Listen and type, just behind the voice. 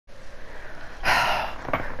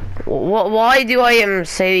Why do I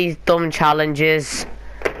say these dumb challenges?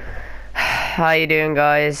 How you doing,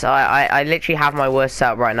 guys? I literally have my worst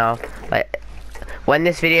setup right now. Like, when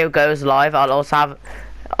this video goes live, I'll also have,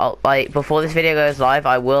 like, before this video goes live,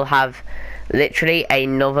 I will have literally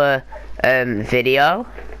another video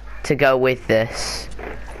to go with this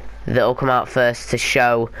that'll come out first to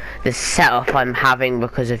show the setup I'm having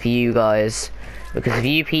because of you guys, because of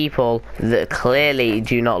you people that clearly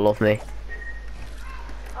do not love me.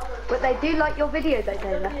 But they do like your videos, though,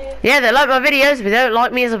 Taylor. Yeah, they like my videos, but they don't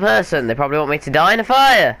like me as a person. They probably want me to die in a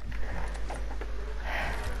fire.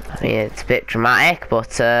 I mean, it's a bit dramatic,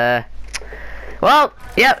 but well,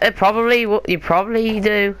 yeah, you probably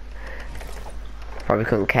do. Probably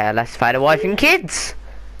couldn't care less if I had a wife and kids.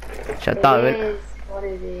 Which I don't. It is what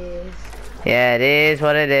it is. Yeah, it is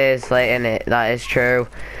what it is, like, innit? That is true.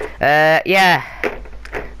 Yeah.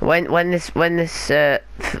 When this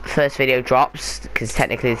first video drops, because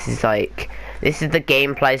technically this is the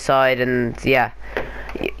gameplay side, and yeah,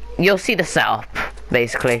 you'll see the setup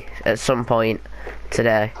basically at some point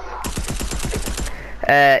today.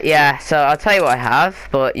 Yeah, so I'll tell you what I have,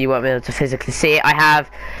 but you won't be able to physically see it. I have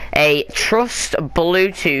a Trust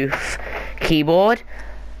Bluetooth keyboard.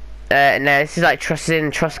 Now this is like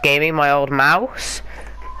Trust Gaming, my old mouse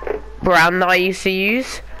brand that I used to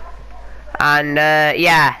use, and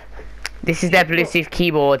yeah, this is their Bluetooth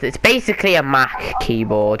keyboard. It's basically a Mac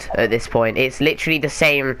keyboard at this point. It's literally the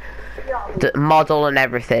same model and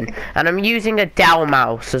everything, and I'm using a Dell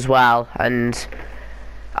mouse as well. And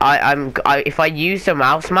if I use the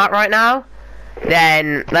mouse mat right now,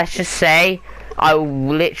 then let's just say I will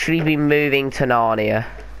literally be moving to Narnia.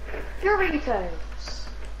 Doritos.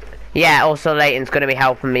 Yeah, also Leighton's going to be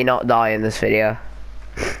helping me not die in this video.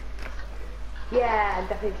 Yeah, I'm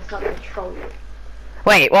definitely just not going to troll you.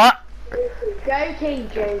 Wait, what? Joking.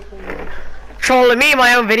 Trolling me in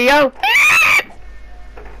my own video?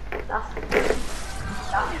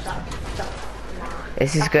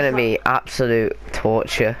 This is going to be absolute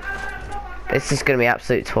torture. This is going to be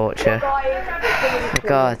absolute torture. For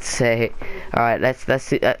God's sake. Alright, let's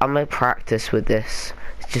do, I'm going to practice with this.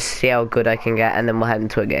 Just see how good I can get, and then we'll head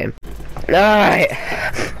into a game. Alright.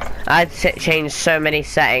 I had to change so many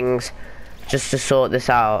settings just to sort this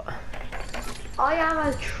out. I am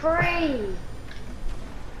a tree.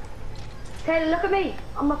 Taylor, look at me.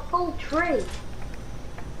 I'm a full tree.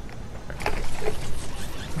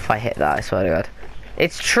 If I hit that, I swear to God.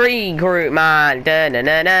 It's Tree Group, man. Da na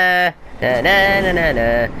na na na na na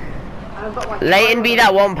na. Leighton be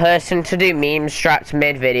that one person to do meme strats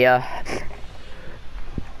mid video.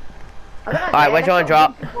 Alright, where do you want to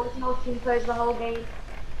drop?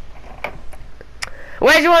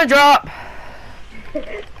 Where do you want to drop?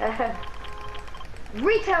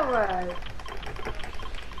 Retail Road.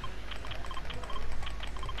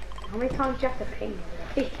 How many times do you have to ping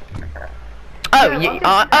me? Oh, no,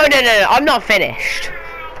 oh no, I'm not finished.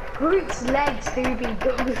 Groot's legs do be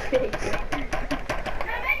goofy.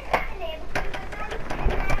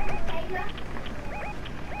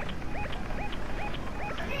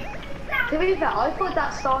 To be fair, I thought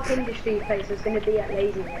that Stark Industries place was going to be at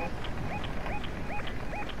Lazyland.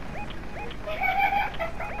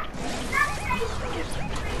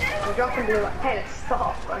 I'm dropping blue like, hey, let's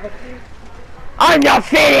stop, bro. I'm not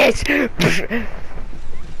finished!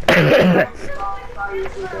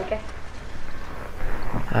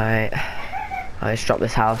 Alright, I just dropped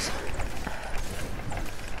this house.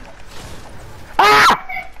 Ah!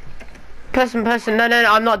 Person, no,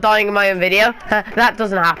 I'm not dying in my own video. That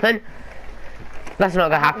doesn't happen. That's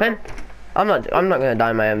not gonna happen. I'm not gonna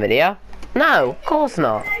die in my own video. No, of course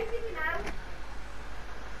not.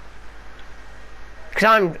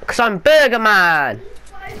 Cause I'm Burger Man.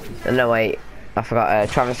 No wait, I forgot.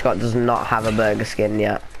 Travis Scott does not have a burger skin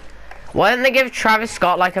yet. Why don't they give Travis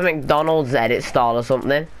Scott like a McDonald's edit style or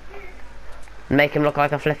something? Make him look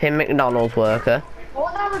like a flipping McDonald's worker.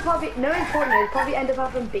 Well, that would probably, no important, he'd probably end up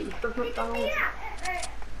having beef with McDonald's.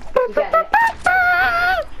 You get it?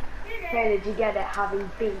 Taylor, did you get it? Having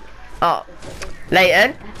beef. Oh,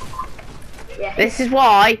 Leighton. Yeah. This is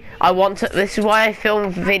why I want to. This is why I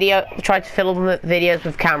try to film videos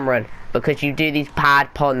with Cameron, because you do these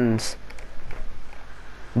bad puns.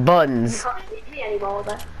 Buns. You can't see me anymore,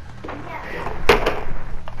 but.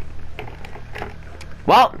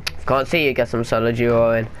 Well, can't see you. Get some solo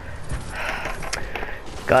duo in.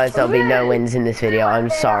 Guys, there'll be no wins in this video. I'm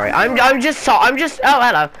sorry. Oh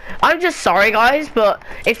hello. I'm just sorry, guys. But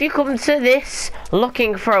if you come to this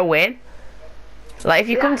looking for a win, like if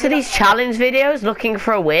you come to these challenge videos looking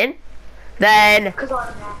for a win, then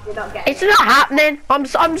it's not happening.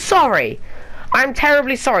 I'm sorry. I'm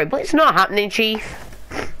terribly sorry, but it's not happening, Chief.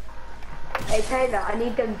 Hey Taylor, I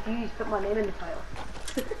need them views. Put my name in the title.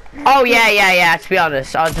 Oh yeah. To be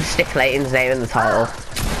honest, I'll just stick Leighton's name in the title.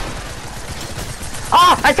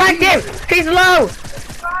 Oh, I tagged him! He's low!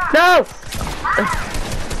 No!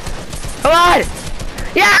 Come on!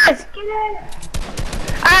 Yes!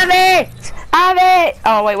 Have it! Have it!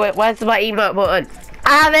 Oh wait, where's my emote button?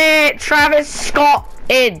 Have it! Travis Scott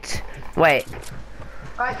id. Wait.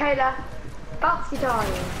 Alright Taylor, boxy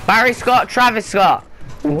time. Barry Scott, Travis Scott.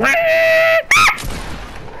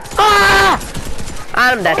 Ah!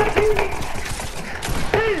 I'm dead.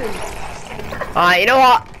 Alright, you know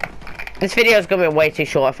what? This video is going to be way too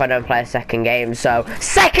short if I don't play a second game, so...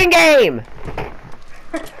 Second game!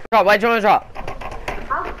 Drop, where do you want to drop?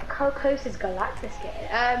 How close is Galactus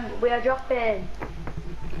getting? We are dropping...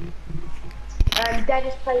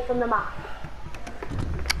 deadest place on the map.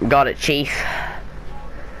 Got it, Chief.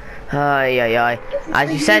 Ay.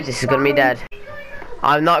 As you said, this is going to be dead.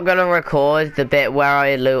 I'm not going to record the bit where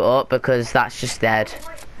I loot up because that's just dead.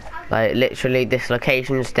 Like, literally, this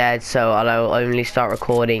location's dead, so I'll only start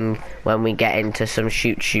recording when we get into some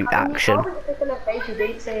shoot action.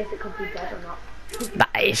 That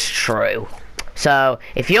is true. So,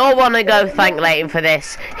 if you all want to go thank Leighton for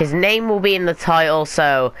this, his name will be in the title,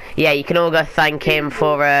 so, yeah, you can all go thank him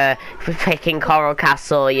for picking Coral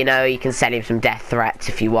Castle, you know, you can send him some death threats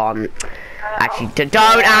if you want. Actually,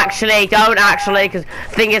 don't actually, because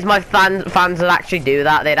the thing is, my fans would actually do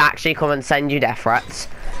that, they'd actually come and send you death threats.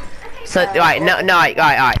 So, right.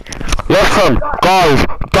 Listen, guys,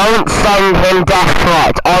 don't send him death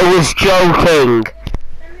threats. I was joking.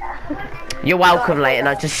 You're welcome, Leighton.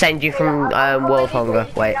 I'll just send you from World Hunger.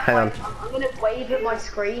 Wait, hang on. I'm gonna wave at my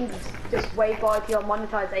screen, just wave by to your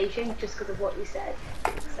monetization, just because of what you said.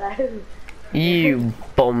 So. You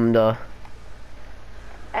bumder.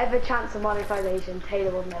 Ever chance of monetization,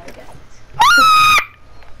 Taylor will never get it.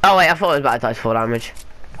 Oh wait, I thought it was about to 4 damage.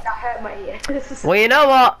 That hurt my ear. Well, you know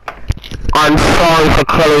what? I'm sorry for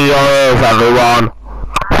killing your ears, everyone.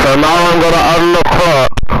 So now I'm gonna end the clip,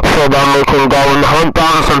 so then we can go and hunt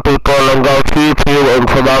down some people and go TP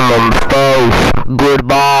into their mum's face.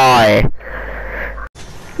 Goodbye.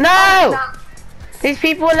 No! These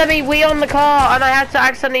people wouldn't let me wee on the car, and I had to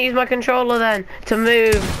accidentally use my controller then to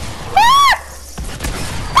move.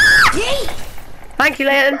 Thank you,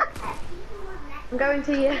 Leighton. I'm going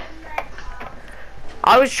to you.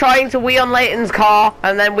 I was trying to wee on Leighton's car,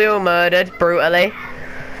 and then we were murdered brutally.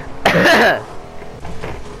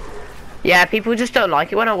 Yeah, people just don't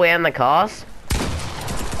like it when I wee on the cars.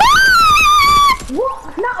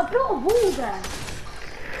 What? No, I built a wall there.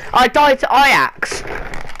 I died to Ajax.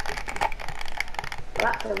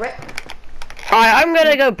 That's a rip. Alright, I'm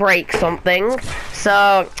gonna go break something.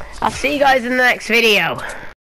 So, I'll see you guys in the next video.